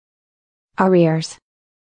Our ears.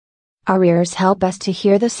 Our ears help us to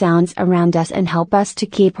hear the sounds around us and help us to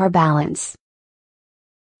keep our balance.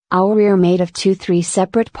 Our ear made of three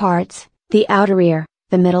separate parts, the outer ear,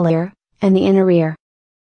 the middle ear, and the inner ear.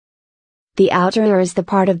 The outer ear is the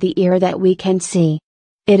part of the ear that we can see.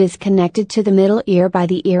 It is connected to the middle ear by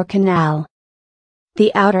the ear canal.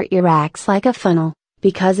 The outer ear acts like a funnel,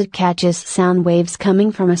 because it catches sound waves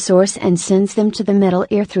coming from a source and sends them to the middle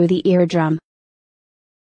ear through the eardrum.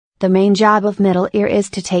 The main job of middle ear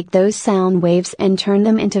is to take those sound waves and turn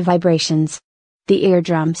them into vibrations. The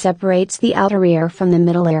eardrum separates the outer ear from the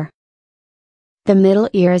middle ear. The middle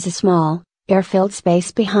ear is a small, air-filled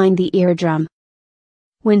space behind the eardrum.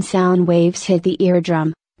 When sound waves hit the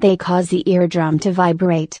eardrum, they cause the eardrum to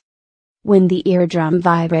vibrate. When the eardrum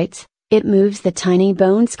vibrates, it moves the tiny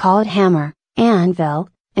bones called hammer, anvil,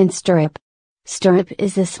 and stirrup. Stirrup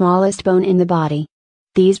is the smallest bone in the body.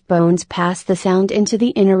 These bones pass the sound into the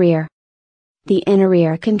inner ear. The inner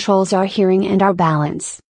ear controls our hearing and our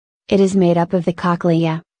balance. It is made up of the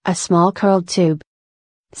cochlea, a small curled tube.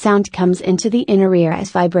 Sound comes into the inner ear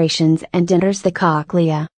as vibrations and enters the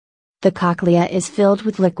cochlea. The cochlea is filled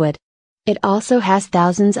with liquid. It also has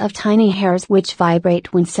thousands of tiny hairs which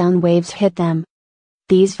vibrate when sound waves hit them.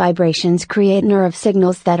 These vibrations create nerve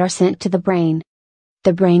signals that are sent to the brain.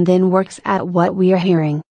 The brain then works at what we are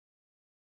hearing.